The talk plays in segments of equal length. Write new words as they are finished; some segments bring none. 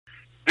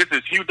This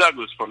is Hugh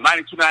Douglas from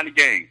 92.9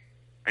 Game,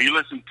 and you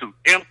listen to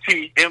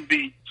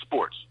MTMV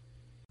Sports.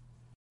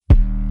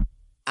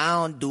 I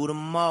don't do the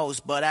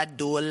most, but I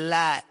do a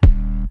lot.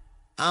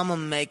 I'ma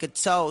make a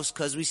toast,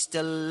 cause we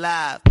still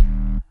alive.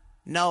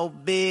 No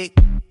big,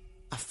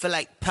 I feel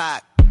like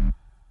Pac.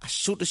 I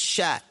shoot a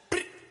shot.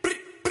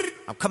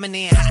 I'm coming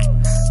in hot.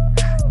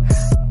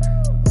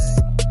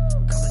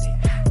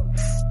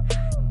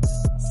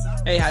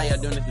 Hey, how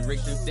y'all doing? This is Rick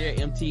Sincere,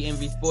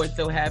 MTMV Sports.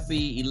 So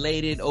happy,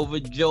 elated,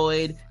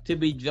 overjoyed to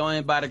be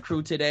joined by the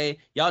crew today.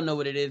 Y'all know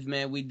what it is,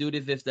 man. We do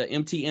this. It's the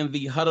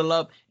MTMV Huddle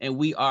Up, and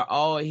we are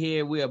all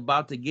here. We're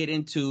about to get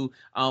into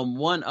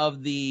one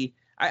of the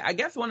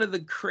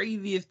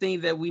craziest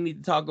things that we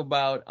need to talk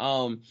about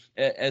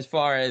as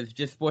far as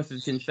just sports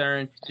is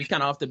concerned. Just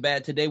kind of off the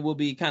bat, today we'll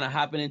be kind of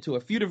hopping into a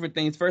few different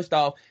things. First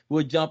off,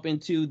 we'll jump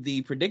into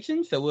the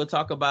predictions. So we'll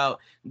talk about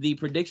the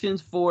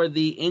predictions for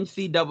the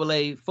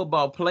NCAA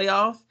football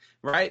playoffs,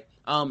 right?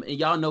 And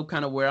y'all know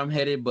kind of where I'm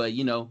headed, but,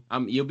 you know,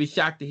 you'll be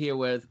shocked to hear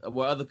where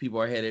other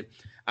people are headed.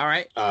 All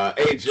right.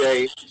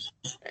 AJ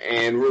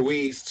and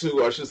Ruiz, too.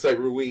 Or I should say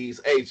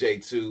Ruiz,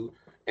 AJ, too.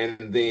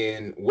 And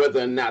then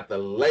whether or not the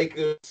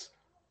Lakers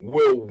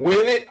will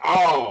win it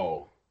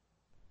all.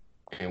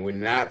 And we're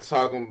not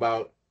talking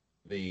about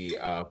the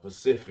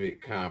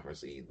Pacific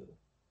Conference either.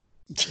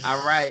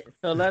 All right.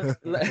 So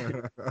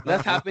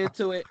let's hop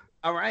into it.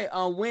 All right.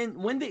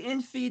 When the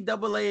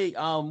NCAA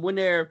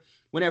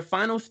when their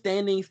final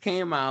standings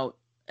came out,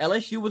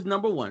 LSU was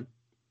number 1,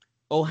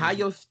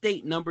 Ohio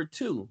State number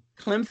 2,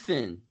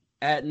 Clemson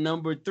at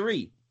number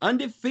 3,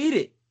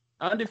 undefeated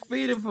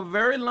for a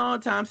very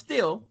long time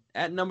still.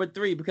 At number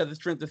 3 because of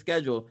strength of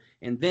schedule.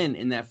 And then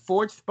in that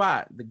 4th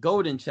spot, the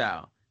golden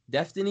child,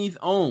 Destiny's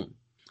own,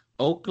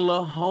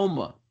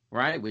 Oklahoma,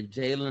 right, with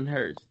Jalen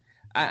Hurts.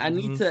 I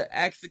need to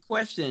ask the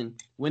question,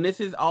 when this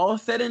is all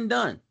said and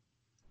done,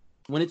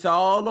 when it's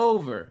all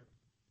over,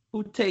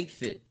 who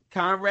takes it?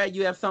 Conrad,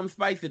 you have something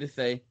spicy to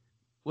say.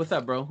 What's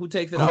up, bro? Who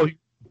takes it off?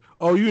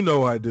 Oh, you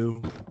know I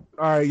do.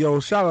 All right,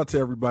 yo, shout out to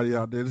everybody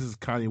out there. This is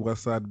Kanye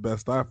Westside, the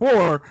best I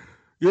for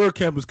your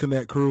Campus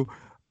Connect crew.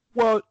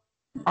 Well,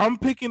 I'm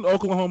picking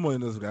Oklahoma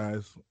in this,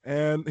 guys,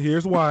 and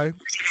here's why.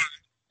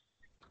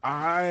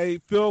 I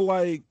feel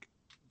like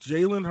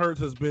Jalen Hurts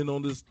has been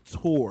on this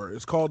tour.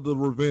 It's called the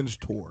Revenge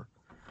Tour.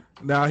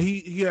 Now,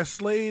 he has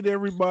slayed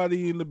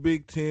everybody in the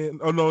Big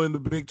 10, in the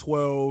Big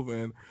 12,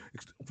 and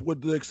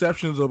with the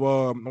exceptions of,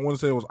 I want to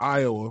say it was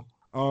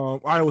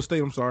Iowa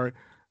State, I'm sorry.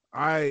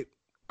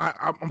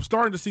 I'm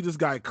starting to see this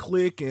guy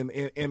click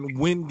and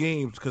win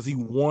games because he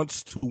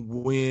wants to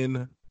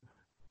win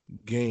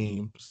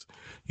games.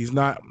 He's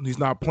not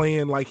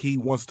playing like he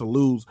wants to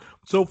lose.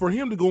 So for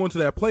him to go into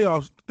that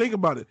playoffs, think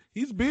about it.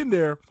 He's been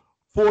there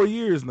 4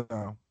 years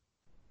now.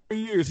 4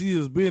 years he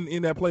has been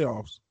in that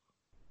playoffs.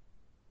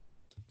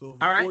 So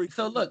all right.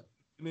 So look,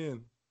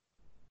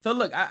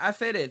 I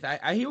say this.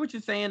 I hear what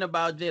you're saying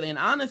about Jalen.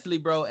 Honestly,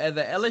 bro, as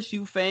a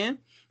LSU fan,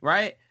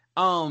 right?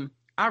 I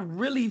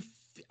really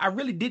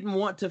didn't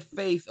want to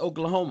face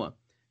Oklahoma.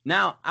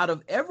 Now, out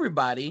of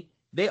everybody,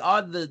 they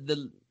are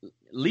the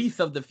least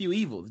of the few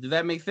evils. Does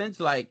that make sense?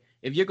 Like,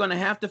 if you're going to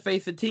have to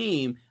face a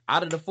team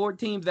out of the 4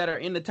 teams that are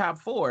in the top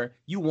 4,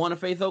 you want to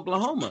face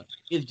Oklahoma.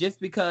 It's just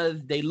because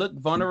they look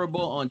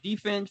vulnerable on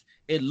defense.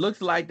 It looks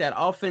like that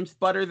offense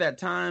sputters at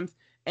times,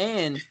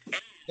 and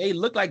they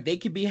look like they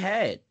could be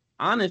had,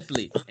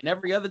 honestly. And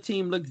every other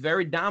team looks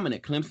very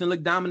dominant. Clemson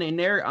looked dominant in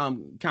their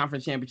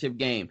conference championship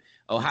game.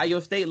 Ohio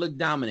State looked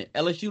dominant.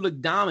 LSU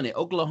looked dominant.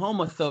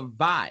 Oklahoma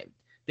survived.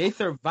 They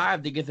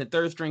survived against a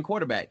third-string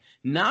quarterback.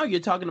 Now you're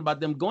talking about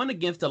them going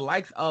against the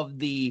likes of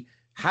the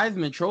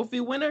Heisman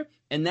Trophy winner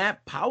and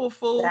that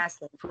powerful,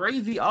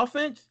 crazy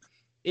offense.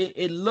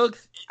 It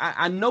looks –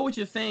 I know what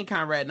you're saying,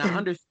 Conrad, and I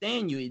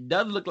understand you. It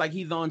does look like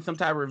he's on some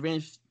type of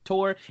revenge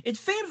tour. It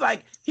seems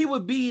like he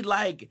would be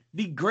like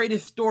the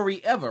greatest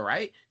story ever,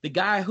 right? The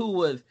guy who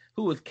was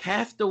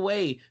cast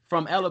away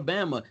from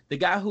Alabama, the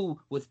guy who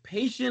was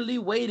patiently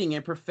waiting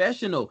and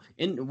professional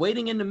and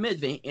waiting in the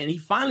midst, and he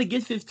finally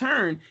gets his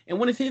turn. And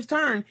when it's his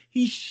turn,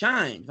 he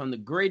shines on the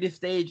greatest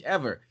stage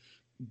ever,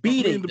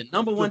 beating the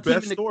number 1 team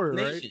in the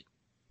nation.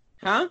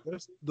 Right? Huh?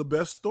 That's the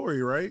best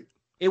story, right?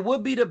 It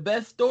would be the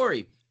best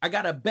story. I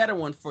got a better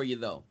one for you,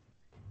 though.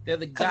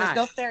 There's a guy. There's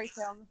no fairy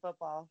tales in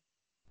football.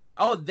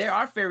 Oh, there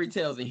are fairy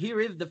tales, and here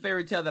is the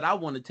fairy tale that I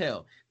want to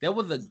tell. There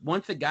was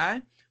once a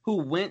guy who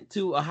went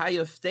to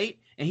Ohio State,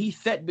 and he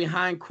sat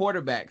behind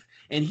quarterbacks,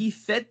 and he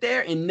sat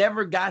there and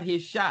never got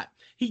his shot.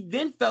 He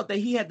then felt that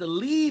he had to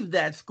leave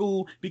that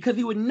school because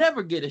he would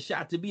never get a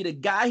shot to be the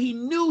guy he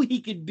knew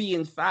he could be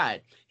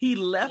inside. He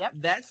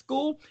left that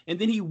school, and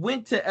then he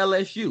went to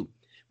LSU.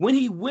 When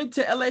he went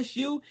to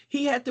LSU,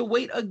 he had to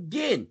wait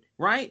again,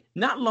 right?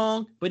 Not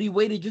long, but he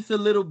waited just a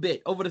little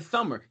bit over the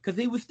summer because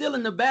he was still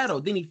in the battle.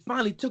 Then he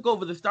finally took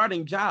over the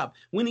starting job.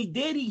 When he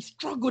did, he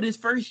struggled his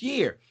first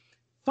year.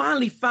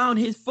 finally found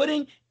his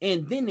footing,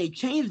 and then they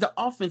changed the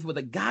offense with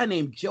a guy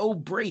named Joe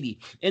Brady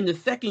in the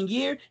second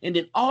year, and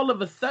then all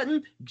of a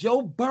sudden,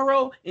 Joe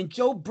Burrow and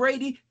Joe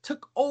Brady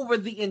took over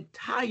the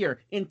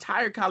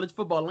entire college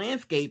football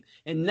landscape,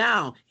 and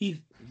now he's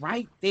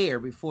right there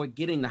before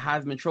getting the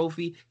Heisman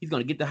Trophy. He's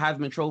going to get the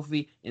Heisman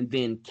Trophy and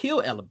then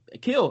kill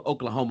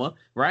Oklahoma,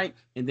 right?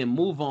 And then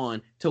move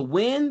on to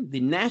win the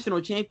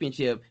national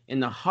championship in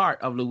the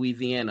heart of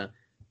Louisiana.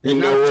 You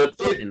know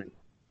what?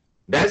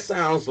 That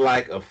sounds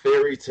like a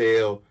fairy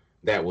tale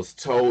that was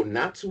told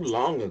not too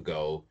long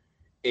ago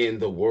in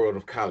the world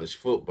of college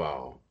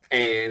football.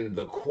 And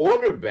the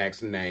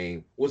quarterback's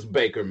name was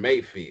Baker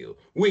Mayfield.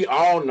 We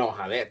all know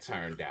how that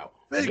turned out.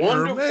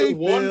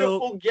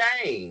 Wonderful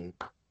game,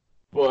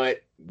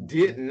 but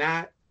did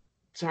not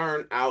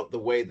turn out the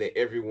way that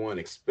everyone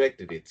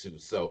expected it to.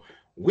 So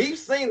we've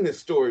seen this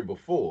story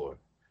before.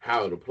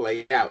 How it'll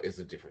play out is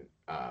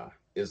a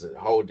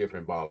whole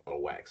different ball of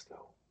wax,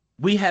 though.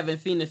 We haven't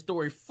seen the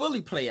story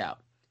fully play out.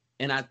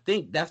 And I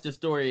think that's the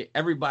story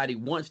everybody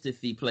wants to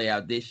see play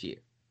out this year.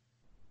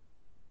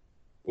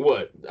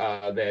 What?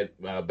 That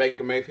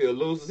Baker Mayfield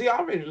loses? He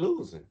already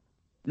losing.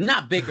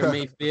 Not Baker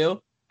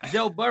Mayfield.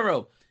 Joe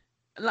Burrow.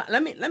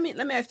 Let me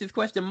ask this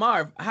question,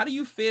 Marv. How do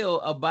you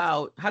feel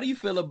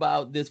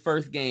about this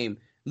first game?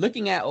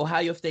 Looking at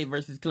Ohio State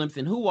versus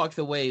Clemson, who walks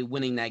away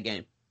winning that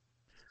game?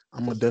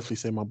 I'm gonna definitely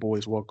say my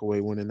boys walk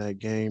away winning that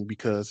game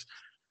because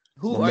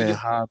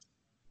Hobbs?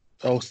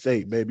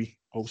 State, baby.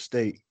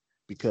 State.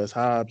 Because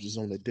Hobbs is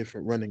on a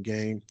different running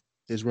game.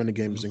 His running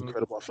game is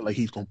incredible. I feel like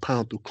he's going to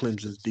pound through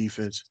Clemson's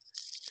defense.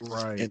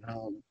 Right. And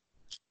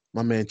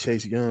my man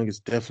Chase Young is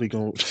definitely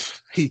going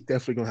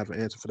to have an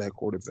answer for that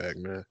quarterback,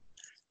 man.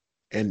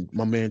 And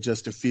my man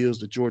Justin Fields,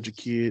 the Georgia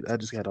kid, I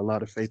just got a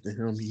lot of faith in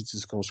him. He's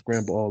just going to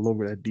scramble all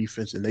over that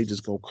defense, and they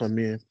just going to come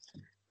in,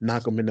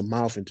 knock him in the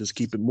mouth, and just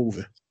keep it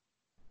moving.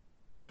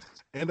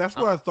 And that's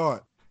what I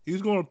thought. They're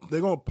going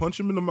to punch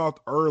him in the mouth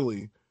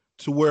early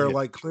to where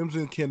like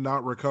Clemson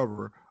cannot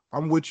recover.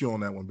 I'm with you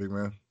on that one, big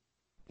man.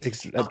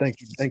 Thank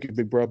you,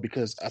 big bro,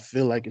 because I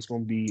feel like it's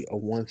going to be a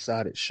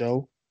one-sided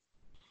show.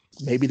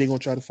 Maybe they're going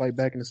to try to fight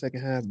back in the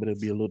second half, but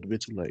it'll be a little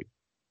bit too late.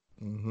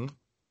 Mm-hmm.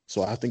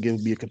 So I think it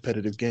will be a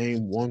competitive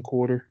game, one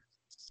quarter,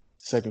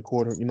 second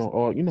quarter, you know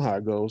how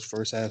it goes,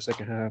 first half,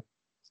 second half.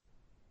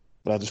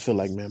 But I just feel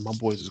like, man, my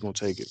boys is going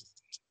to take it.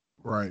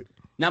 Right.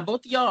 Now,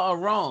 both of y'all are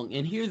wrong,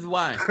 and here's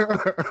why.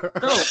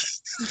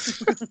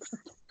 So,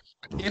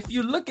 if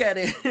you look at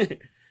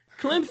it,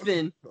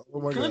 Clemson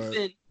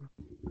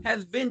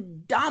has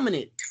been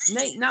dominant.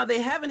 Now they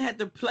haven't had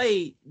to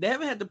play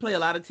a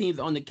lot of teams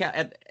on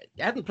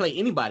hasn't played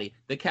anybody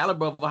the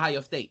caliber of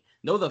Ohio State.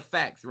 Those are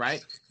facts,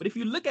 right? But if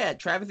you look at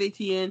Travis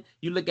Etienne,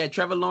 you look at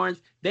Trevor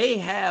Lawrence, they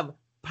have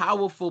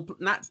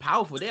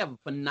they have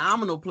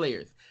phenomenal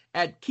players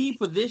at key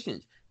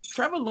positions.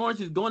 Trevor Lawrence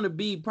is going to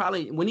be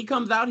probably, when he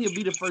comes out, he'll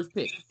be the first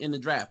pick in the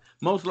draft,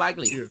 most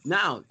likely. Yeah.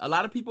 Now, a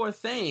lot of people are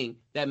saying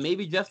that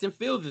maybe Justin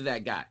Fields is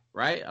that guy,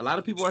 right? A lot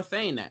of people are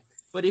saying that.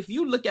 But if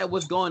you look at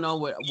what's going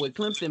on with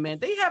Clemson, man,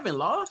 they haven't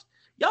lost.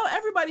 Y'all,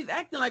 everybody's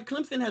acting like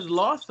Clemson has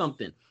lost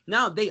something.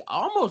 Now, they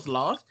almost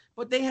lost,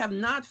 but they have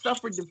not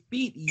suffered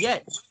defeat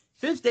yet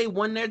since they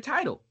won their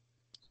title.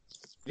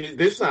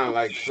 This sounds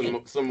like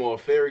some more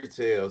fairy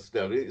tale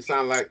stuff. It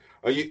sounds like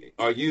are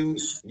you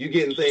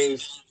getting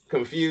things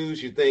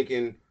confused? You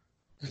thinking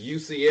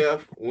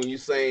UCF when you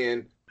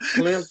saying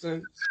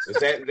Clemson?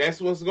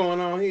 That's what's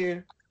going on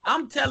here?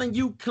 I'm telling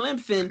you,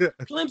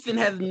 Clemson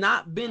has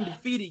not been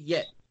defeated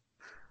yet.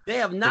 They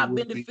have not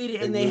been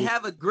defeated, and they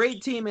have a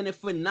great team and a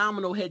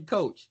phenomenal head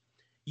coach.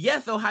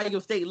 Yes, Ohio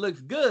State looks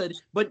good,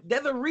 but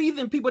there's a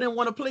reason people didn't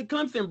want to play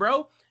Clemson,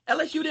 bro.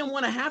 LSU didn't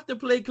want to have to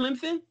play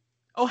Clemson.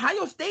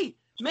 Ohio State,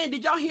 man,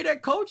 did y'all hear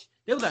that coach?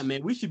 They was like,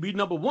 man, we should be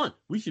number one.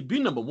 We should be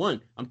number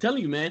one. I'm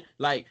telling you, man,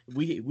 like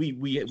we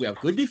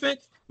have good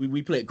defense.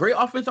 We play great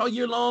offense all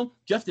year long.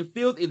 Justin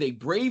Fields is a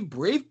brave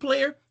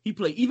player. He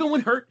played even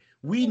when hurt.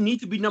 We need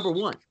to be number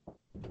one.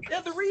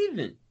 There's a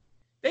reason.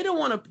 They don't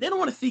want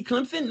to see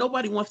Clemson.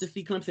 Nobody wants to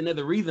see Clemson. There's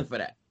a reason for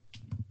that.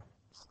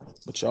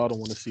 But y'all don't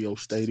want to see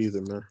State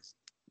either, man.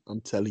 I'm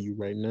telling you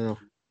right now.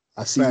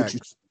 I see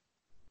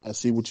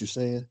what you're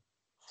saying.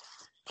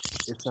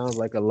 It sounds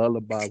like a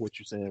lullaby what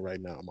you're saying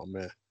right now, my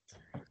man.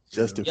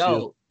 Justin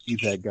Fields, he's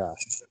that guy.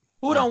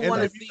 Who don't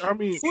want to see?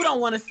 Who don't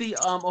want to see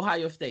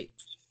Ohio State?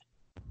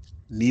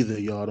 Neither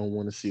of y'all don't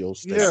want to see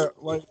State. Yeah,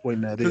 like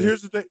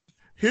here's the thing.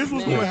 Here's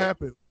what's going to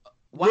happen.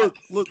 Look,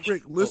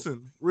 Rick.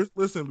 Listen.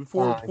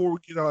 Before we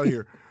get out of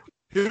here,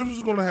 here's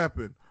what's going to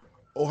happen.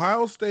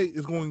 Ohio State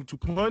is going to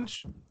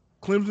punch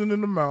Clemson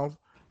in the mouth.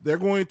 They're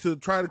going to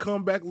try to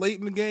come back late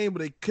in the game,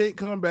 but they can't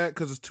come back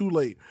because it's too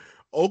late.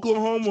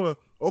 Oklahoma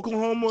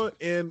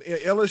and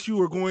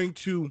LSU are going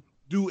to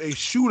do a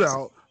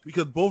shootout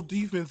because both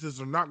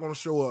defenses are not going to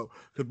show up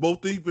because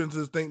both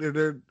defenses think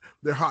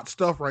they're hot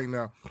stuff right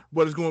now.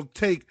 But it's going to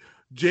take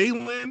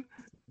Jalen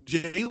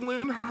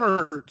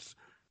Hurts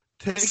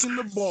taking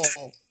the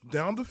ball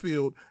down the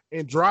field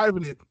and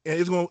driving it, and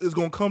it's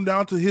gonna come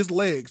down to his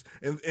legs,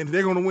 and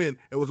they're gonna win.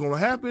 And what's gonna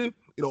happen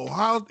in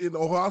the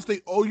Ohio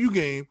State OU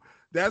game?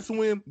 That's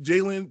when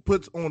Jalen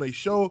puts on a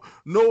show.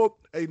 No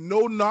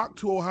knock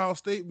to Ohio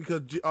State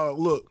because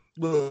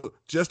look,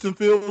 Justin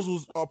Fields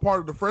was a part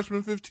of the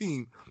freshman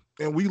 15,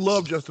 and we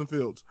love Justin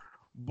Fields,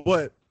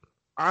 but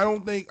I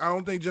don't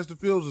think Justin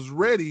Fields is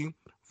ready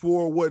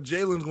for what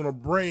Jalen's gonna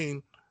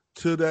bring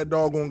to that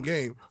doggone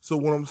game. So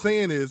what I'm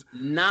saying is,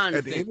 nonsense.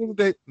 At the end of the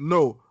day,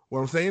 no. What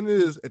I'm saying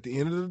is, at the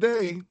end of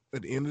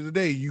the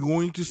day, you're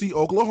going to see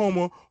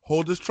Oklahoma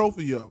hold this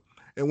trophy up.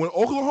 And when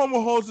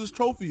Oklahoma holds this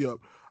trophy up,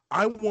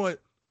 I want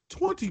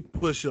 20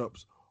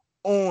 push-ups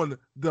on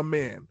the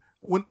man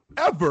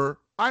whenever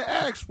I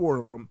ask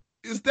for them.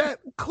 Is that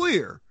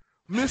clear,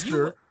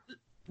 Mr.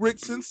 Rick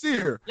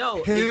Sincere?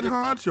 Yo, head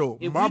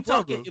honcho, my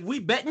brother. If we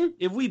betting,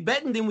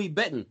 then we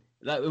betting.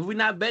 Like if we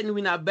not betting,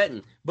 we not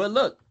betting. But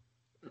look,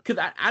 because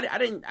I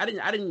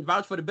didn't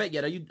vouch for the bet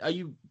yet. Are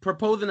you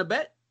proposing a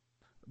bet?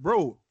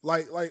 Bro,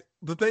 like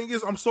the thing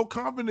is, I'm so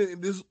confident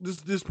in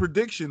this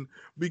prediction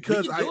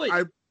because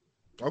I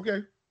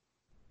okay.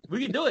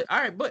 We can do it. All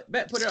right, but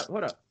bet, put it up.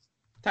 Hold up.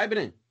 Type it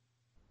in.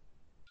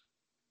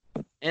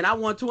 And I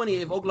want 20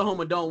 if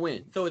Oklahoma don't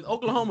win. So it's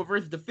Oklahoma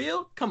versus the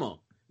field? Come on.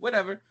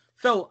 Whatever.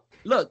 So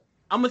look,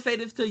 I'm gonna say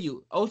this to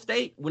you. O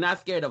State, we're not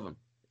scared of them.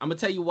 I'm gonna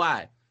tell you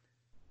why.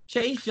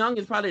 Chase Young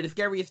is probably the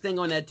scariest thing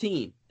on that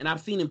team, and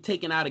I've seen him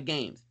taken out of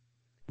games.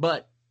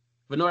 But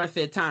Venora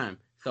said time,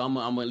 so I'm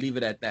gonna leave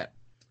it at that.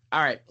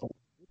 All right.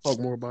 Talk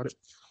more about it.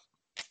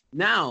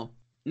 Now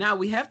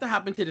we have to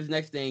hop into this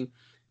next thing.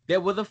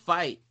 There was a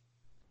fight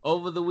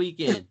over the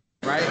weekend,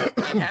 right?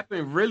 It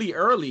happened really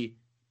early,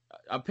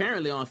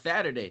 apparently on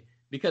Saturday,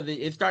 because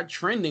it started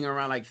trending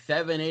around like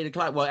 7, 8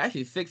 o'clock. Well,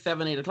 actually 6,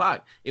 7, 8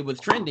 o'clock. It was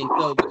trending.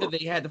 So because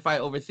they had to fight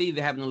overseas,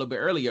 it happened a little bit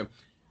earlier.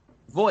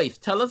 Voice,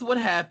 tell us what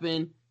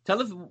happened.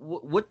 Tell us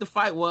what the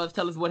fight was.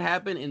 Tell us what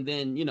happened, and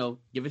then,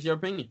 give us your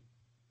opinion.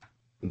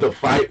 The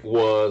fight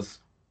was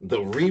the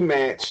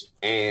rematch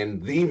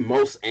and the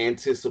most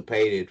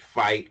anticipated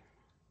fight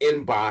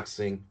in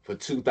boxing for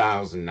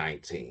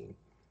 2019.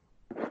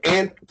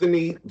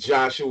 Anthony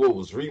Joshua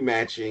was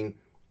rematching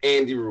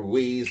Andy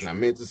Ruiz, and I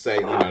meant to say,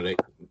 they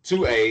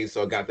 2 A's,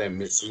 so I got that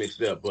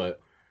mixed up. But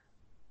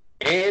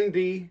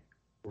Andy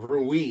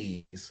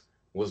Ruiz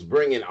was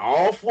bringing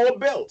all 4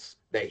 belts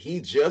that he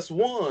just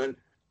won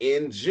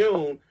in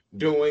June,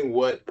 doing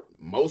what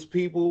most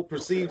people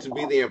perceive to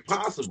be the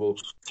impossible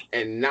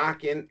and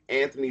knocking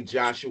Anthony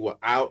Joshua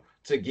out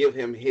to give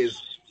him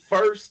his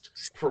first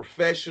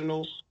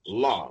professional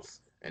loss.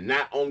 And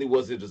not only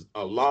was it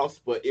a loss,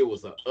 but it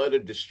was an utter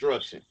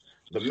destruction.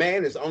 The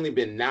man has only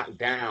been knocked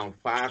down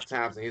 5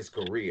 times in his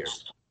career.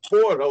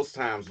 4 of those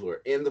times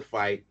were in the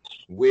fight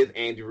with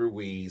Andy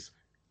Ruiz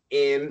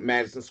in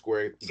Madison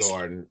Square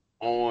Garden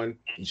on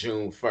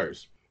June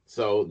 1st.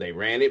 So they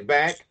ran it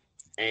back,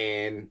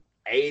 and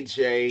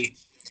AJ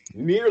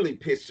nearly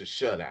pitched a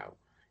shutout.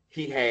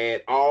 He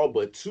had all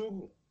but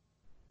 2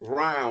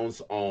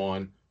 rounds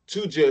on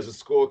 2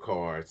 judges'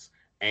 scorecards,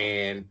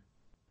 and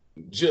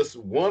just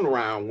 1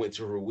 round went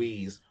to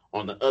Ruiz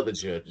on the other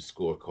judge's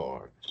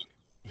scorecard.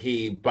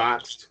 He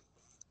boxed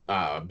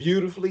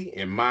beautifully,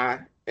 in my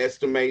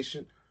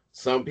estimation.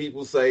 Some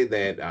people say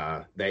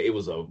that it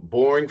was a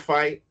boring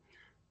fight,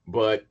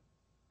 but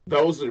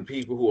those are the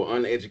people who are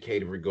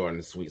uneducated regarding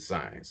the sweet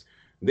science.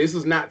 This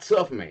is not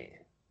Tough Man.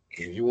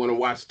 If you want to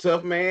watch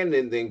Tough Man,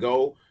 then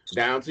go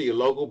down to your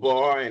local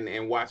bar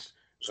and watch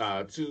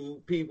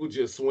 2 people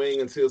just swing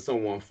until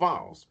someone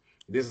falls.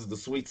 This is the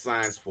sweet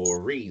science for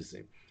a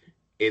reason.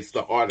 It's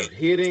the art of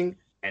hitting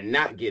and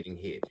not getting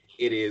hit.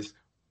 It is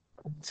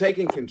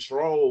taking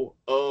control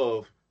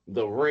of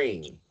the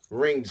ring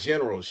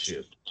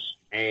generalship.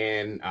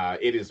 And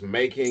it is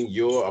making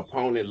your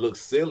opponent look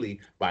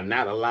silly by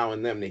not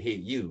allowing them to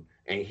hit you.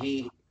 And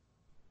he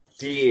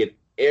did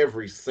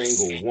every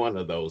single one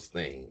of those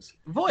things.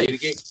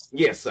 Voice.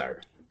 Yes,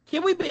 sir.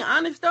 Can we be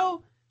honest,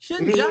 though?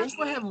 Shouldn't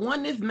Joshua have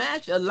won this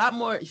match a lot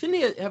more? Shouldn't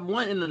he have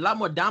won in a lot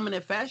more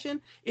dominant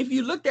fashion? If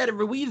you looked at it,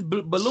 Ruiz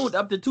ballooned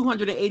up to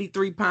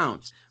 283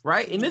 pounds,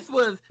 right? And this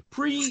was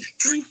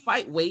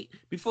pre-fight weight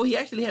before he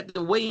actually had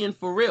to weigh in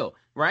for real,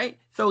 right?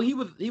 So he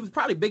was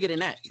probably bigger than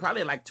that,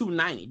 probably like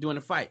 290 during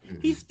the fight.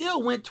 Mm-hmm. He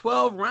still went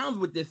 12 rounds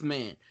with this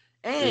man,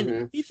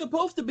 and he's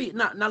supposed to be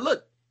now.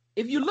 Look,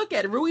 if you look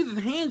at it, Ruiz's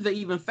hands are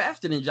even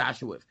faster than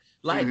Joshua's.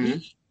 Like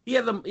he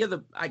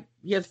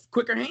has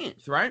quicker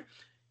hands, right?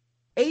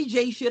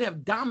 AJ should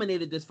have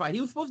dominated this fight.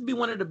 He was supposed to be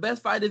one of the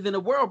best fighters in the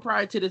world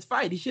prior to this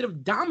fight. He should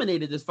have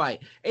dominated this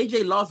fight.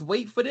 AJ lost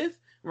weight for this,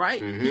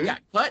 right? He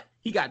got cut.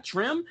 He got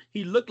trimmed.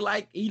 He looked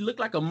like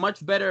a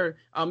much better.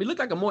 He looked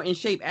like a more in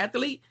shape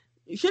athlete.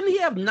 Shouldn't he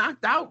have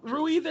knocked out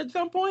Ruiz at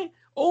some point,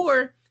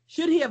 or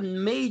should he have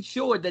made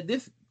sure that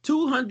this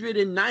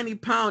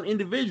 290-pound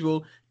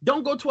individual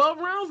don't go 12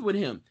 rounds with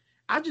him?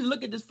 I just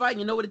look at this fight and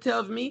you know what it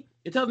tells me?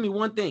 It tells me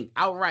one thing: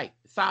 outright,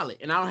 solid,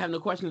 and I don't have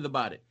no questions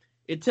about it.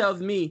 It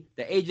tells me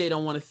that AJ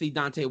don't want to see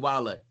Deontay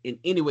Wilder in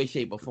any way,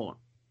 shape, or form.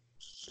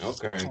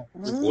 Okay.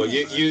 Well,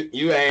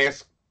 you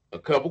asked a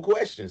couple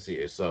questions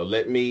here, so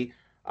let me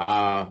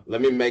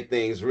make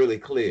things really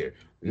clear.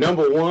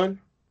 Number one,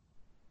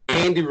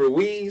 Andy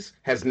Ruiz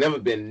has never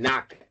been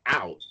knocked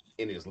out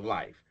in his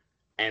life,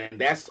 and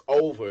that's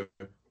over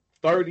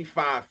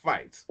 35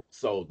 fights.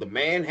 So the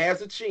man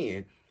has a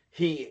chin.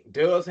 He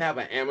does have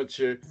an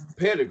amateur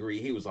pedigree.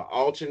 He was an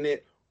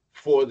alternate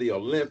for the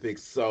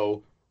Olympics,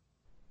 so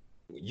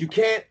you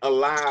can't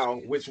allow,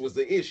 which was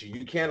the issue,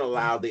 you can't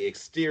allow the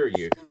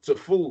exterior to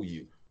fool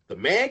you. The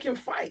man can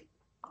fight.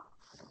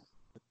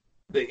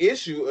 The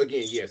issue,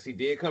 again, yes, he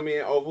did come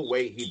in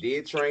overweight. He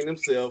did train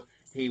himself.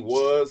 He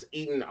was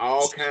eating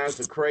all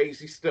kinds of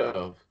crazy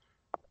stuff.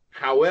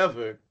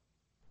 However,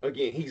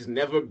 again, he's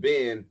never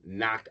been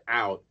knocked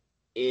out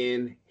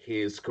in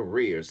his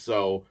career.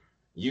 So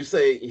you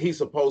say he's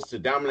supposed to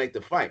dominate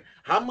the fight.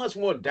 How much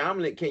more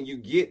dominant can you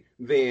get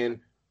than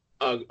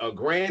a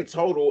grand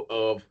total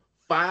of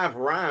 5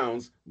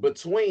 rounds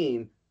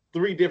between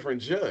 3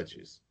 different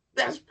judges?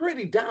 That's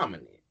pretty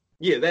dominant.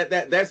 Yeah,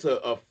 that's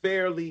a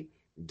fairly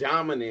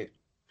dominant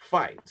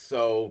fight.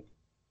 So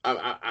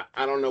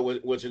I don't know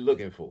what you're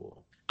looking for.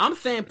 I'm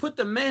saying put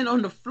the man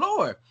on the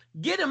floor.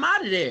 Get him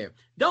out of there.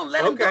 Don't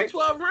let him go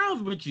 12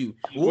 rounds with you.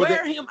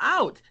 Wear him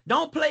out.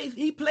 Don't play.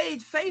 He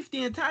played safe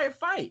the entire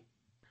fight.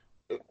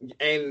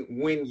 And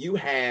when you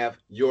have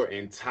your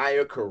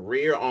entire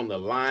career on the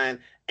line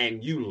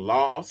and you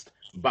lost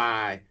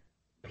by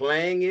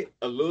playing it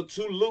a little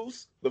too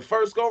loose the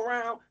first go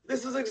round,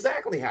 this is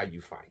exactly how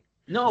you fight.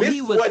 No,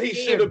 he was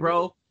scared,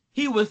 bro.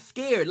 He was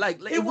scared.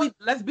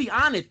 Let's be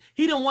honest.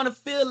 He didn't want to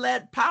feel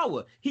that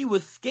power. He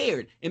was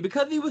scared. And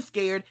because he was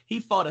scared, he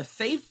fought a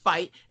safe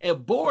fight, a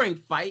boring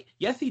fight.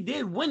 Yes, he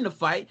did win the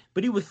fight,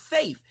 but he was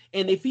safe.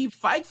 And if he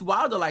fights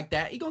Wilder like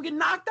that, he's going to get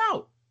knocked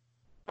out.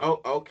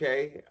 Oh,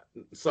 okay.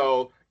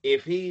 So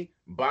if he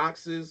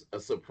boxes a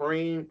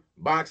supreme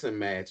boxing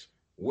match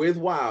with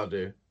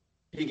Wilder,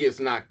 he gets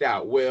knocked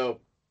out.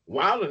 Well,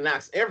 Wilder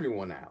knocks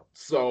everyone out.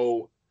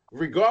 So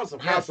regardless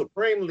of how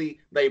supremely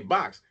they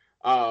box,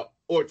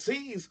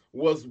 Ortiz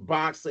was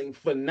boxing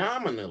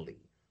phenomenally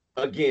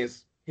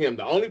against him.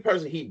 The only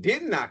person he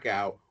didn't knock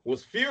out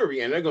was Fury,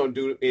 and they're going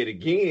to do it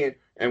again,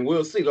 and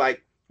we'll see.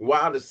 Like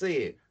Wilder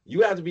said,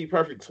 you have to be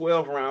perfect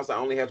 12 rounds. I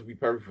only have to be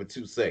perfect for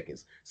 2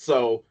 seconds.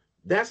 So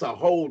that's a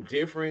whole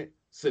different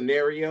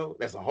scenario.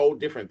 That's a whole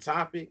different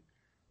topic.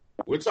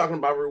 We're talking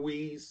about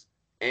Ruiz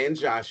and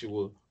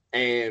Joshua,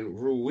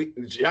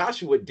 and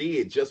Joshua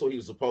did just what he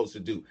was supposed to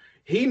do.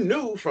 He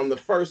knew from the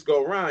first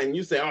go round, and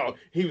you say, oh,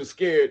 he was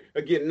scared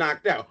of getting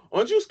knocked out.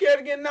 Aren't you scared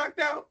of getting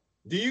knocked out?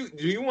 Do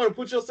you want to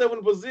put yourself in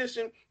a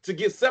position to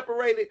get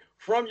separated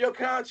from your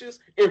conscience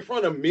in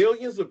front of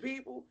millions of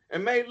people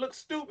and made look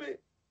stupid?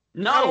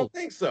 No, I don't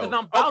think so. Because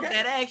I'm about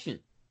that action.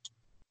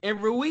 And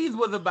Ruiz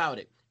was about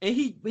it. And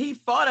he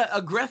fought an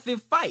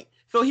aggressive fight.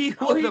 So he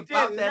was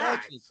about that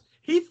action.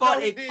 He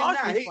fought a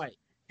cautious fight.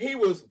 He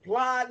was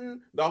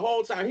plotting the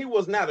whole time. He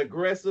was not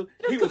aggressive.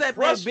 Just he was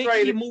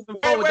frustrated. Moving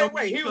forward,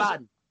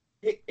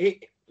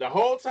 He the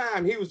whole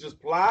time he was just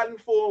plodding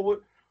forward.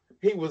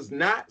 He was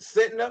not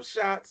setting up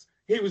shots.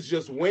 He was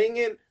just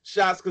winging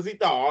shots because he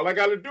thought all I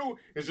got to do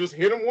is just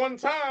hit him one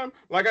time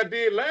like I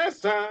did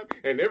last time,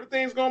 and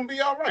everything's gonna be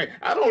all right.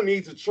 I don't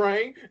need to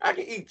train. I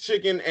can eat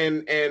chicken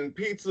and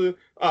pizza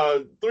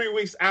 3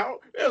 weeks out.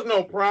 There's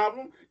no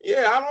problem.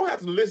 Yeah, I don't have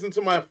to listen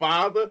to my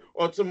father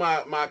or to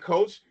my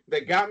coach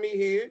that got me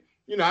here.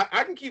 You know,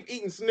 I can keep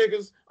eating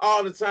Snickers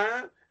all the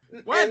time.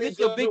 Why is this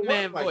your big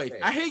man voice?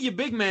 I hear your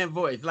big man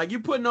voice. Like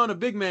you're putting on a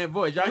big man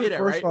voice. Y'all hear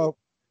that, right?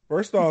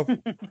 First off,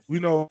 we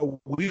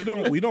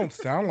don't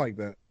sound like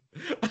that.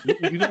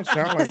 We don't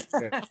sound like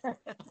that.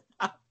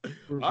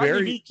 We're I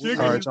can eat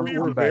chicken and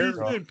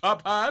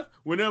Popeyes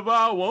whenever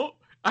I want.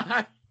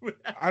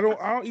 I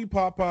don't eat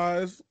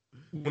Popeyes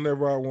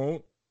whenever I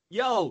want.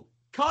 Yo,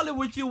 call it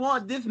what you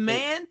want. This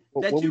man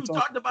that you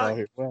talked about,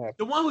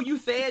 the one who you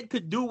said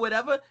could do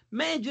whatever,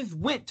 man just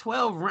went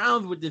 12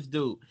 rounds with this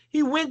dude.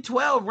 He went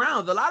 12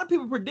 rounds. A lot of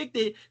people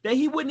predicted that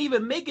he wouldn't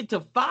even make it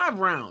to 5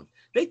 rounds.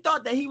 They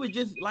thought that he would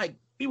just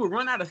he would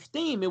run out of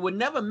steam and would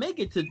never make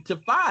it to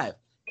 5.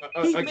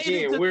 He made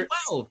it to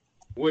 12.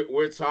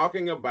 We're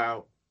talking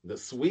about the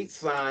sweet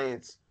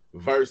science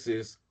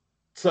versus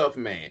tough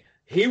man.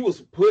 He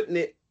was putting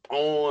it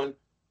on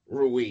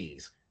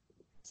Ruiz,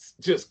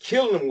 just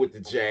killing him with the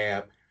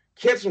jab,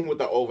 catching him with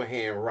the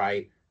overhand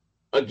right.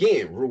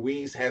 Again,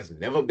 Ruiz has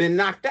never been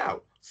knocked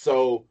out.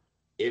 So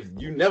if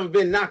you've never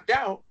been knocked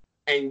out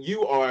and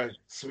you are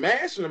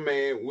smashing a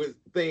man with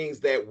things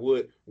that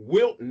would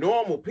wilt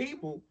normal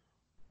people,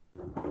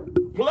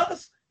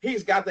 plus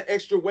he's got the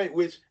extra weight,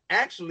 which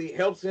actually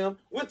helps him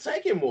with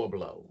taking more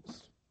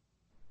blows.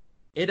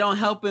 It don't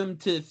help him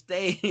to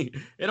stay.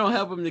 It don't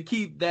help him to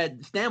keep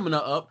that stamina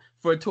up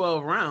for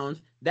 12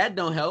 rounds. That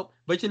don't help.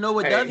 But you know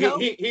what does help?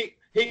 He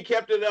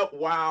kept it up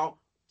while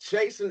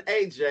chasing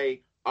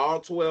AJ all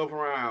 12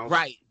 rounds.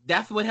 Right.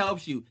 That's what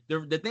helps you.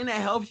 The thing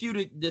that helps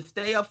you to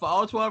stay up for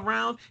all 12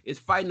 rounds is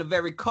fighting a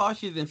very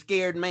cautious and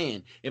scared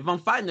man. If I'm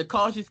fighting a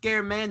cautious,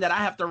 scared man that I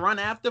have to run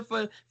after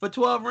for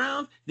 12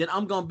 rounds, then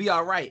I'm going to be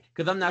all right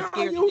because I'm not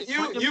scared.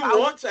 You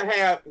want to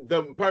have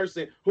the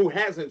person who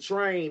hasn't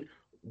trained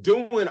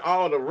doing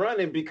all the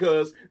running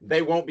because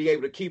they won't be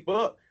able to keep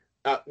up.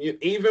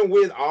 Even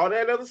with all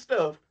that other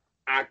stuff,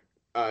 I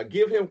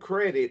give him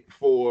credit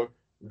for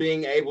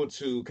being able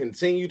to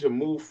continue to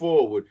move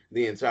forward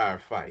the entire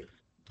fight.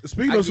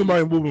 Speaking of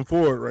somebody moving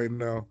forward right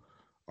now,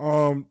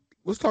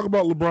 let's talk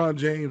about LeBron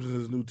James and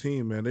his new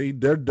team, man.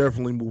 They're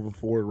definitely moving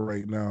forward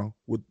right now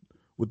with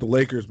the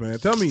Lakers, man.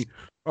 Tell me,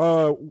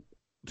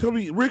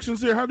 Rick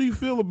Sincere, how do you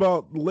feel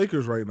about the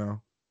Lakers right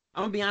now?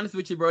 I'm gonna be honest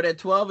with you, bro. They're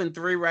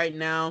 12-3 right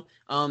now.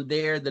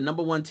 They're the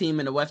number 1 team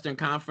in the Western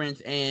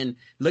Conference, and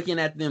looking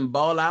at them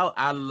ball out,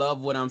 I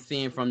love what I'm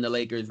seeing from the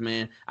Lakers,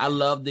 man. I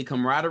love the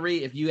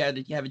camaraderie. If you have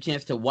a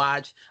chance to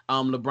watch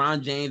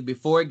LeBron James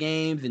before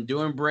games and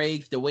during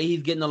breaks, the way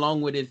he's getting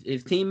along with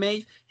his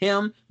teammates,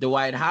 him,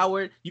 Dwight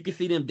Howard, you can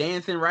see them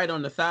dancing right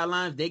on the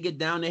sidelines. They get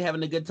down, they're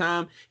having a good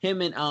time.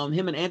 Him and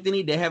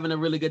Anthony, they're having a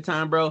really good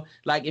time, bro.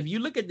 Like if you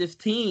look at this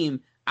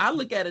team, I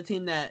look at a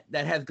team that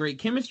has great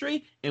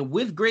chemistry, and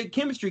with great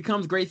chemistry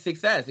comes great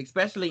success,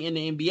 especially in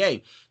the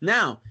NBA.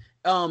 Now,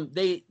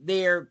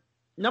 they're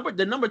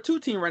the number 2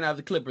 team right now is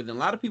the Clippers, and a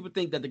lot of people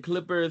think that the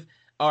Clippers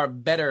are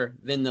better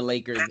than the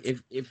Lakers.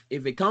 If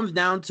it comes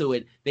down to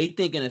it, they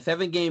think in a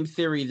 7-game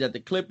series that the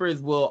Clippers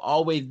will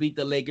always beat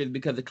the Lakers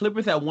because the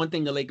Clippers have one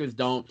thing the Lakers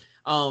don't,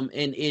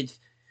 and it's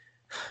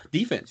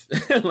defense.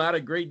 A lot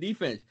of great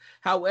defense.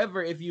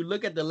 However, if you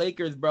look at the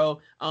Lakers,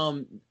 bro,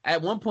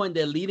 at one point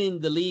they're leading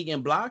the league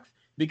in blocks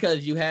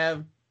because you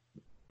have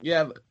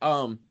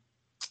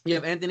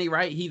Anthony,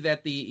 right? He's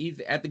at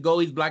the goal.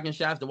 He's blocking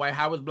shots. Dwight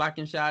Howard's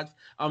blocking shots.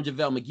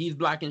 JaVale McGee's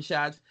blocking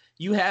shots.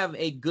 You have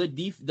a good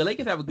the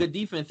Lakers have a good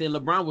defense, and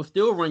LeBron will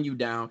still run you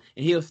down,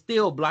 and he'll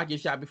still block your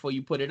shot before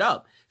you put it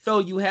up. So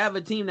you have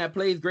a team that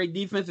plays great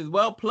defense as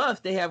well,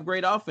 plus they have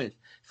great offense.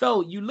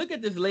 So you look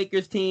at this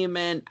Lakers team,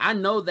 man, I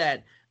know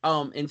that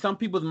in some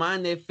people's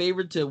mind, they're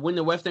favored to win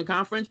the Western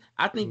Conference.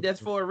 I think that's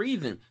for a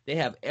reason. They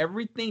have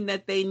everything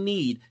that they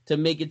need to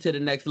make it to the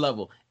next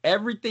level.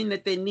 Everything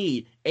that they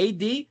need.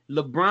 AD,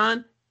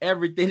 LeBron,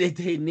 everything that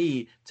they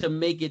need to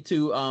make it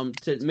to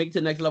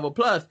the next level.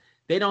 Plus,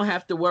 they don't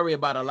have to worry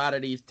about a lot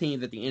of these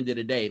teams at the end of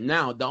the day.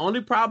 Now, the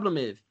only problem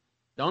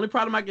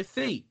I can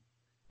see,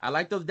 I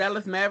like those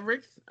Dallas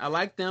Mavericks. I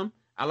like them.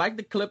 I like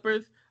the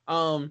Clippers.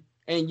 And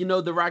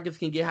the Rockets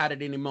can get hot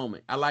at any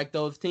moment. I like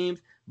those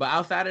teams. But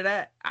outside of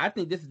that, I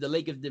think this is the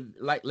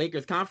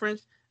Lakers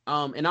conference.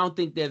 And I don't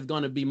think there's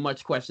going to be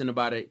much question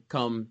about it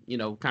come,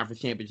 conference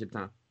championship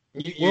time.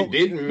 You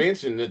didn't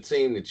mention the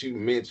team that you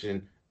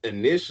mentioned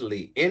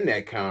initially in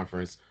that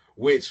conference,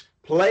 which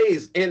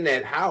plays in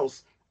that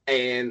house,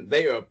 and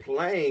they are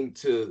playing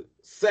to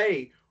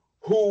say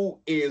who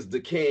is the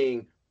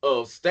king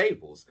of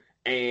Staples.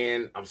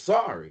 And I'm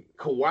sorry,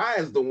 Kawhi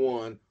is the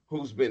one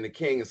who's been the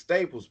king of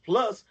Staples.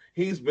 Plus,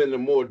 he's been the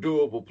more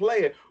durable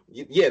player.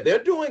 Yeah,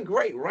 they're doing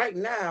great right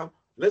now.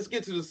 Let's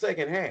get to the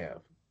second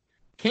half.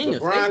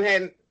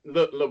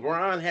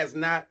 LeBron has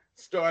not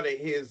started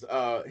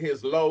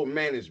his load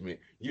management.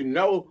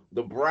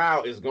 The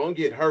brow is gonna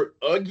get hurt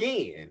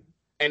again.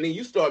 And then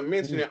you start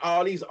mentioning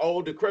all these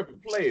old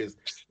decrepit players.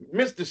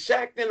 Mr.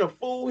 Shackton, a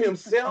fool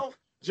himself,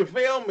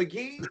 JaVale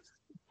McGee,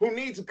 who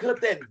needs to cut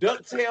that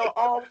ducktail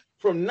off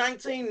from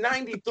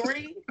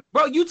 1993.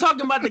 Bro, you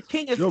talking about the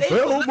king of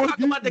Staples. Let's talk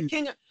about the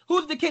king.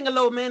 Who's the king of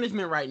load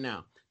management right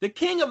now? The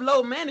king of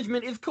load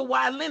management is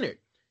Kawhi Leonard.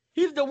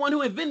 He's the one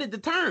who invented the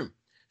term.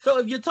 So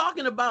if you're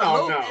talking about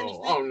load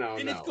management,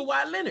 then it's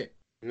Kawhi Leonard.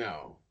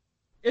 No.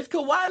 It's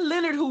Kawhi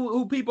Leonard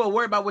who people are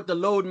worried about with the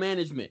load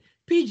management.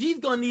 PG's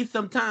going to need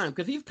some time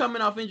because he's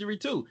coming off injury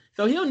too.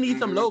 So he'll need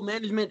some load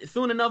management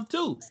soon enough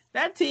too.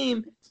 That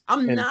team,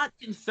 I'm not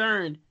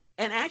concerned.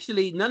 And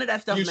actually, none of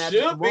that stuff matters.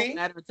 You should be,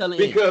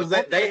 because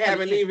they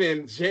haven't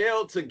even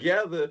gelled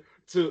together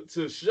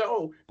to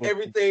show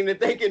everything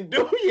that they can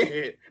do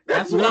yet.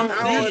 That's what I'm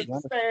saying.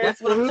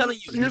 That's what I'm telling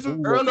you. Here's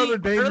another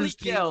dangerous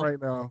team right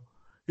now.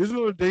 Here's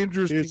another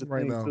dangerous team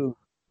right now.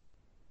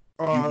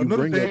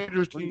 Another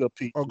dangerous team.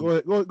 Oh, go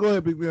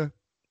ahead, Big Man.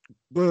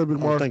 Go ahead, Big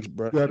Mark. Thanks,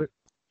 bro. Got it.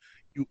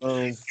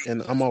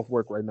 And I'm off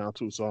work right now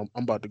too, so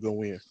I'm about to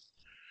go in.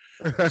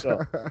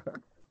 So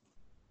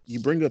you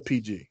bring up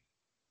PG.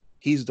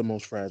 He's the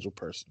most fragile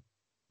person.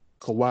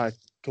 Kawhi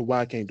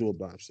can't do it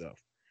by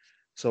himself.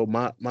 So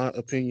my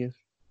opinion,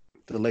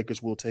 the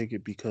Lakers will take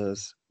it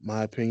because,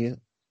 my opinion,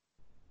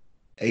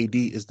 AD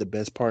is the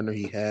best partner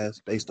he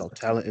has based on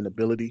talent and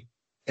ability.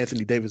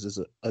 Anthony Davis is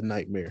a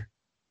nightmare.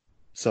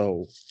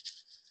 So,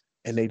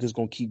 and they just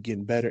going to keep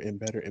getting better and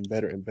better and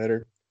better and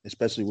better,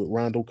 especially with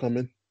Rondo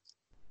coming,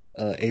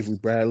 Avery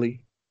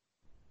Bradley.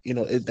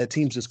 That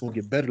team's just going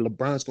to get better.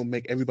 LeBron's going to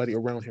make everybody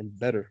around him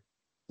better.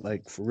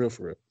 Like, for real,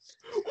 for real.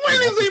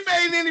 When has he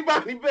made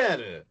anybody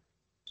better?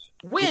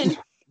 When?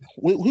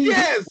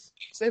 Yes.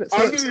 Say that.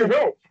 I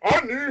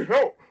need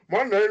help.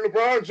 My name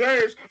LeBron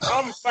James.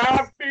 I'm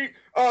 5 feet,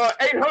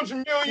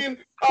 800 million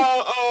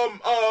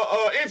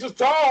inches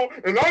tall,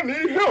 and I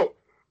need help.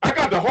 I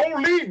got the whole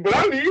league, but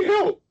I need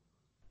help.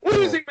 When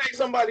does he make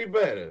somebody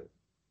better?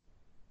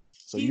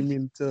 So you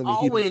mean to tell me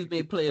always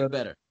made players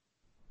better?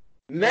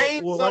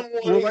 Name someone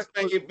who's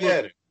making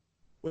better.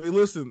 Wait,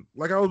 listen.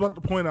 Like I was about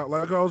to point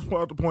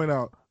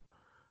out.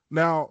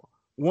 Now,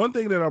 one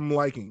thing that I'm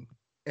liking,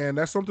 and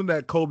that's something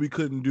that Kobe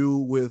couldn't do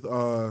with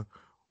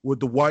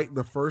Dwight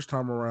the first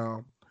time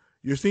around.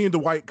 You're seeing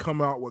Dwight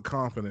come out with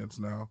confidence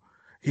now.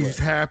 He's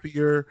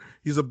happier.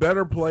 He's a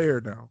better player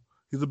now.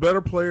 He's a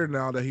better player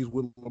now that he's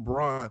with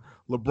LeBron.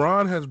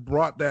 LeBron has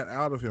brought that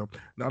out of him.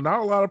 Now, not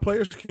a lot of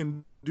players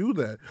can do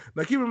that.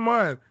 Now, keep in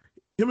mind,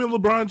 him and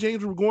LeBron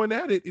James were going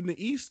at it in the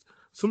East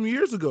some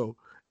years ago.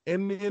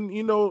 And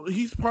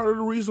he's part of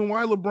the reason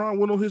why LeBron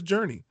went on his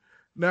journey.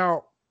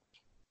 Now,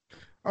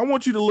 I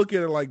want you to look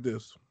at it like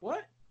this.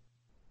 What?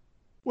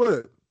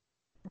 Dwight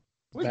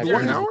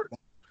Howard?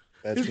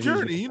 His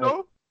journey,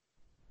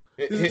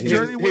 His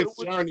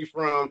journey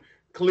from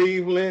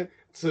Cleveland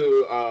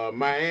to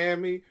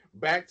Miami,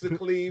 back to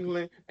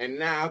Cleveland, and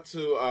now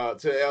to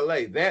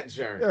LA. That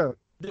journey.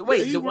 Yeah.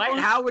 Wait, Dwight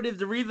Howard is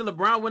the reason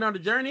LeBron went on the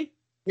journey?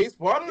 He's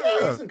part of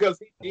the reason because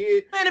he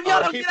did. Man, if y'all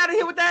don't get out of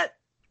here with that.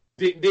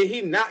 Did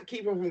he not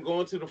keep him from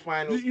going to the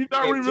finals in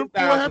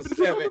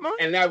 2007?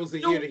 And that was the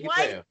year that he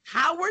left. Dwight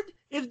Howard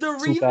is the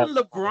reason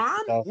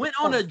LeBron went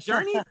on a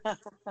journey?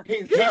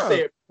 He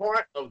said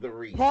part of the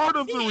reason. Part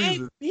of the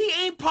reason. He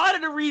ain't part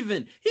of the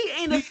reason. He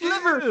ain't a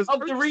sliver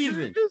of the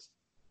reason.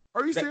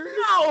 Are you serious?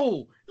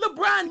 No.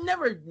 LeBron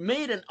never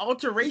made an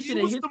alteration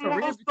in his career.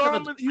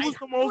 He was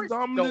the most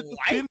dominant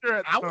defender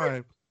at the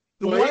time.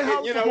 You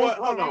know what?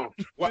 Hold on.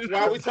 While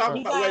we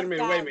talking about, wait a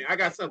minute. I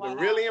got something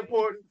really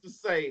important to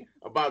say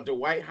about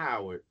Dwight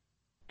Howard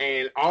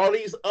and all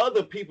these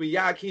other people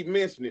y'all keep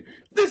mentioning.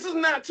 This is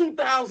not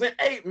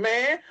 2008,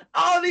 man.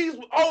 All these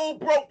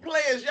old broke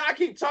players y'all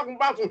keep talking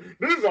about.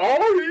 This is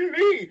all he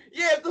need.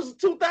 Yeah, this is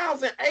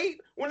 2008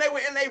 when they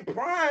were in their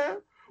prime.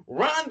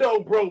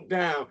 Rondo broke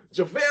down.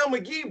 JaVale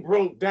McGee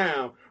broke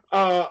down.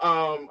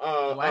 Howard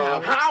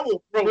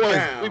broke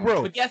down. Big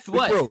bro. But guess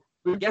what?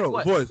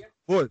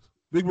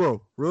 Big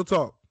bro, real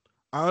talk.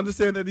 I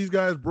understand that these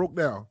guys broke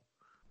down,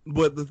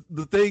 but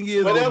the thing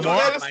is,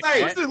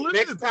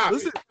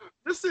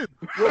 listen.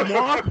 What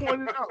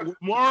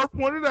Mar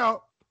pointed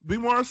out. Big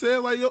Mar said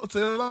like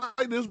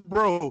this,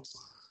 bro.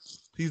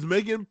 He's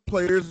making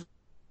players.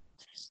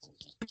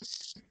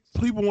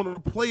 People want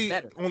to play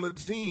on the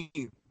team.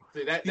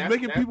 He's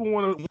making people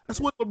want to. That's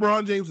what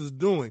LeBron James is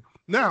doing.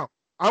 Now,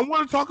 I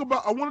want to talk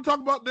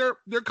about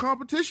their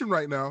competition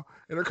right now,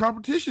 and their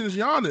competition is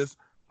Giannis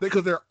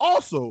because they're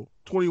also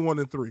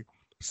 21-3.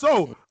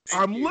 So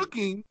I'm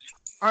looking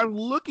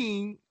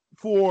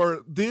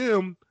for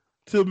them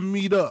to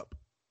meet up,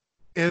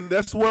 and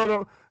that's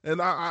what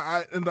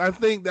I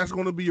think that's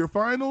going to be your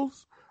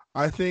finals.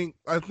 I think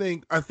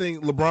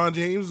LeBron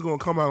James is going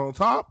to come out on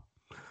top.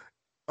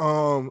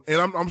 And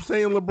I'm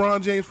saying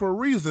LeBron James for a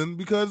reason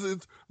because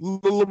it's the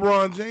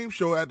LeBron James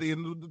show at the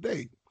end of the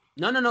day.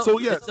 No. So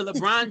it's the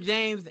LeBron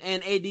James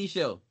and AD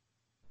show.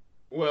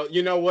 Well,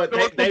 you know what?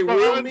 They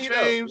will meet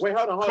up. Wait,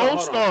 hold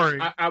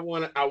on. I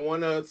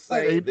want to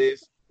say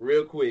this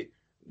real quick.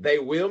 They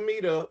will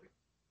meet up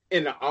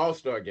in the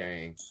All-Star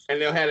game,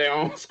 and they'll have their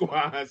own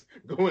squads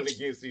going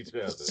against each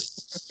other.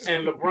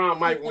 And LeBron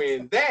might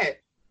win that,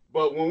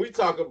 but when we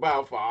talk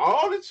about for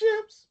all the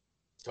chips,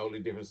 totally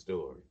different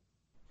story.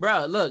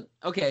 Bro, look,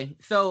 okay,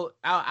 so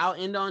I'll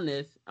end on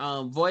this.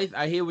 Voice,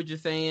 I hear what you're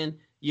saying.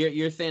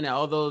 You're saying that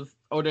all those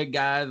older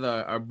guys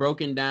are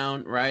broken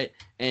down, right?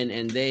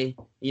 And they,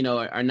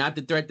 are not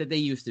the threat that they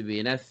used to be,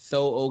 and that's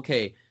so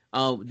okay.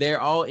 They're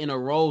all in a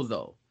role,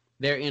 though.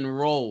 They're in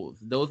roles.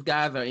 Those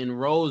guys are in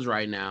roles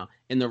right now.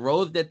 And the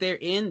roles that they're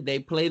in, they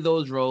play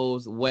those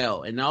roles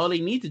well. And all they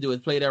need to do is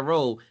play their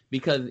role,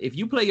 because if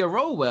you play your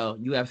role well,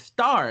 you have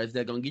stars that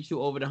are going to get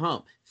you over the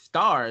hump.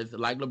 Stars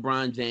like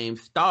LeBron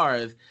James,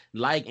 stars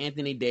like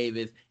Anthony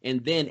Davis,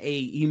 and then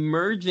a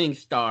emerging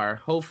star,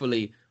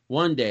 hopefully,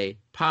 one day,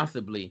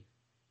 possibly,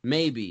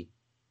 maybe,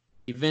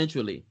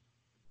 eventually,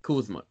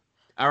 Kuzma.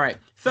 All right,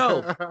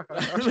 so.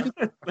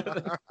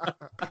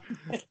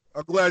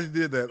 I'm glad you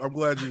did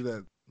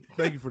that.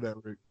 Thank you for that,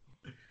 Rick.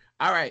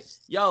 All right,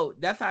 yo,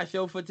 that's our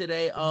show for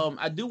today.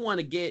 I do want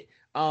to get,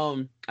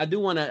 I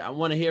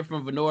want to hear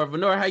from Venora.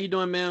 Venora, how you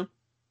doing, ma'am?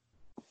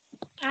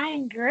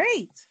 I'm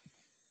great.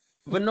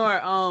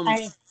 Venora,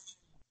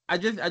 I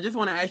just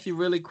want to ask you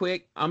really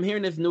quick. I'm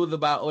hearing this news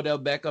about Odell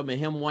Beckham and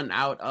him wanting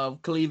out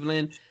of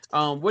Cleveland.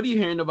 What are you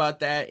hearing about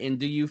that? And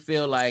do you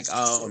feel like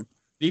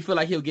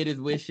he'll get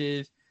his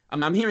wishes?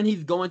 I'm hearing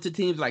he's going to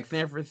teams like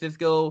San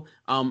Francisco,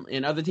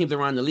 and other teams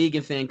around the league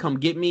and saying, "Come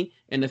get me"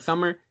 in the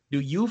summer. Do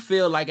you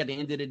feel like at the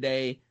end of the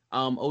day,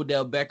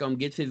 Odell Beckham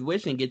gets his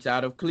wish and gets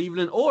out of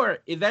Cleveland, or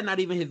is that not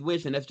even his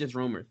wish and that's just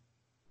rumors?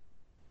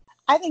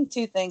 I think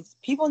two things.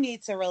 People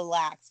need to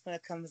relax when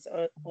it comes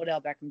to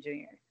Odell Beckham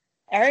Jr.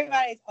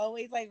 Everybody's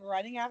always like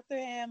running after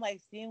him,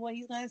 like seeing what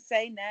he's gonna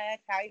say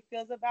next, how he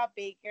feels about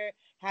Baker,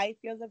 how he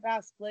feels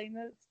about splitting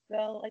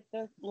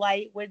the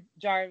light with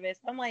Jarvis.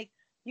 I'm like,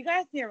 you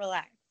guys need to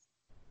relax.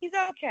 He's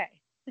okay.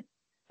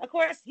 Of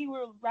course, he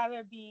would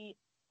rather be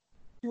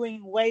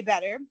doing way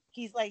better.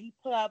 He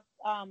put up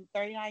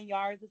 39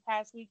 yards this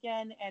past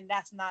weekend, and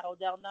that's not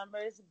Odell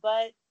numbers,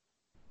 but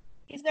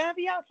he's gonna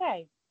be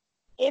okay.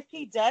 If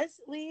he does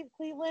leave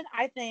Cleveland,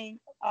 I think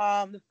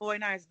the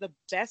 49ers are the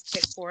best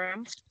pick for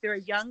him. They're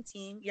a young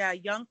team. Yeah, a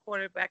young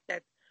quarterback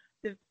that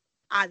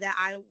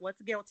I once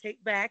again will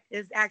take back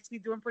is actually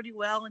doing pretty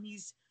well, and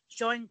he's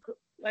showing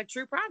like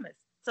true promise.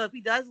 So if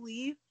he does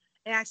leave,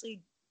 and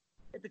actually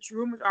if the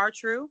rumors are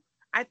true,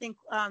 I think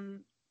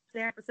San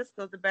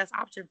Francisco is the best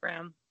option for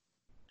him.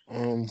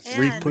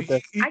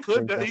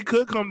 He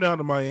could come down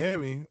to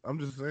Miami. I'm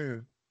just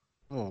saying.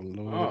 Oh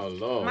Lord. Oh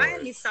Lord.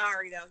 Miami's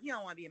sorry though. He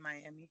don't want to be in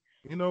Miami.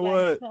 You know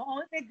what? The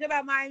only thing good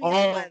about Miami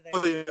All is of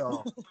weather.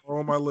 y'all are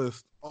on my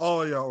list.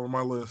 All of y'all are on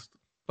my list.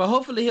 But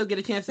hopefully he'll get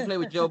a chance to play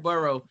with Joe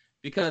Burrow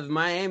because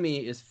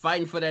Miami is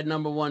fighting for that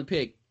number 1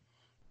 pick.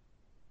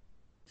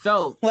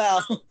 So,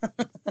 Well,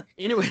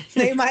 anyway,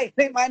 they might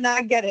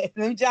not get it.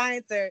 Them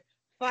Giants are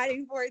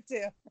fighting for it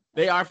too.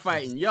 they are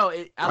fighting. Yo,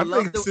 I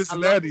think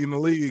Cincinnati in the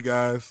league,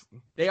 guys.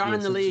 They are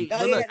in the league. Oh,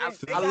 But yeah, look,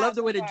 they I got love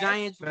the way the some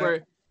Giants fight.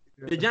 were.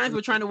 The Giants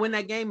were trying to win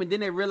that game, and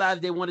then they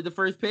realized they wanted the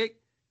first pick.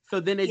 So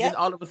then they just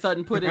all of a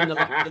sudden put in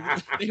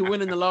they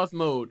went in the loss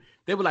mode.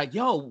 They were like,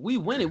 "Yo, we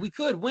winning. We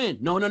could win."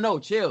 No,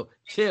 chill.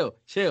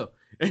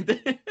 And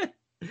then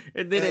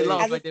they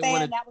lost As like a they fan,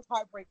 wanted. that was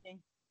heartbreaking.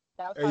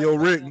 Hey, yo,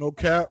 Rick, no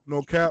cap.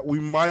 We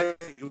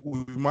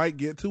might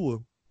get to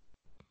him.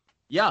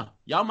 Yeah,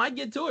 y'all might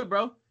get to it,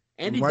 bro.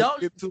 Andy might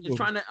Dalton get to is him.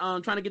 trying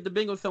to get the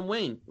Bengals some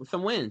wins.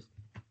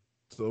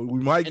 So we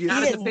might And get.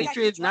 now He that the is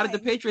Patriots, now that the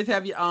trying. Patriots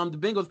have the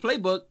Bengals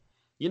playbook,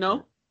 you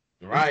know.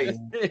 Right.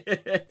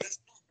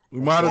 We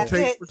might have That's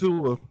taken it. for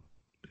Tua.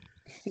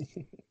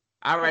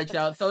 All right,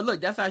 y'all. So look,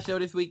 that's our show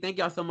this week. Thank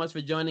y'all so much for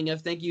joining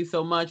us. Thank you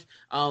so much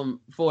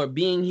for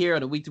being here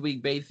on a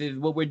week-to-week basis.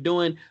 What we're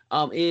doing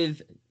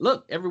is,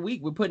 look, every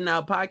week we're putting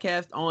out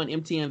podcasts on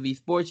MTMV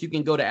Sports. You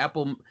can go to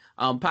Apple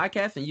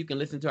Podcasts and you can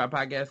listen to our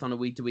podcast on a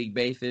week-to-week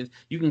basis.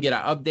 You can get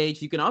our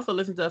updates. You can also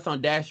listen to us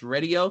on Dash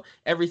Radio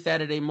every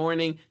Saturday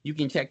morning. You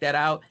can check that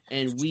out,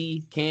 and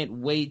we can't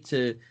wait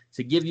to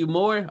give you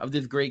more of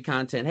this great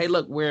content. Hey,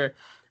 look, we're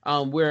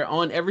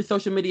on every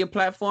social media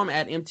platform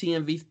at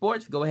MTMV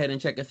Sports. Go ahead and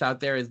check us out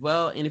there as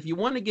well. And if you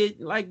want to get,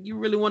 you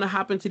really want to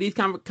hop into these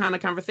kind of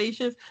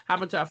conversations,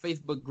 hop into our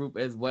Facebook group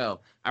as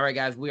well. All right,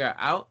 guys, we are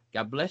out.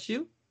 God bless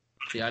you.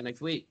 See y'all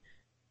next week.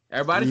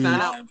 Everybody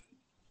sign out.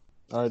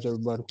 All right,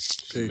 everybody.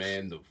 Peace.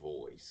 Man, the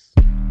voice.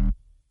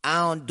 I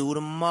don't do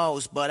the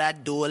most, but I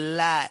do a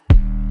lot.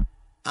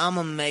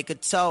 I'ma make a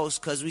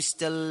toast, cause we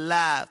still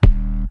alive.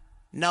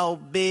 No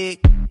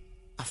big,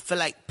 I feel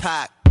like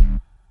Pac.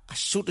 I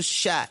shoot a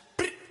shot.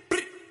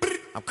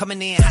 I'm coming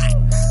in hot.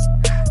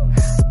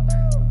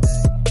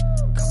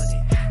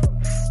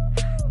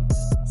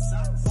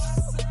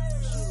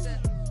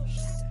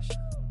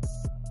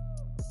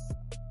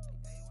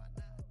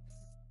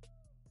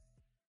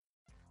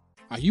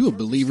 Are you a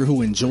believer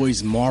who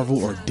enjoys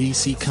Marvel or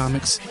DC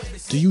comics?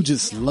 Do you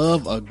just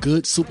love a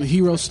good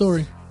superhero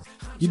story?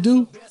 You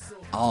do?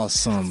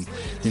 Awesome.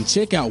 Then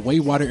check out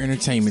Waywater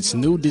Entertainment's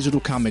new digital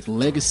comic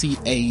Legacy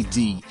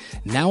AD,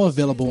 now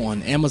available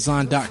on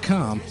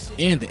Amazon.com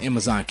and the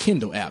Amazon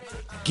Kindle app.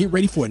 Get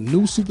ready for a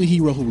new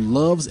superhero who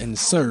loves and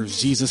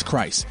serves Jesus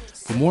Christ.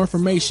 For more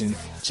information,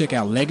 check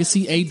out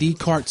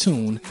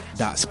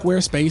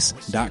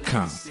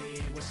legacyadcartoon.squarespace.com.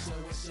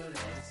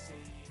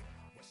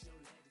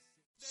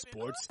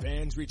 Sports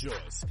fans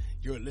rejoice.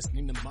 You're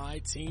listening to My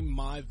Team,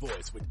 My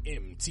Voice with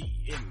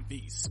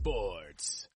MTMV Sports.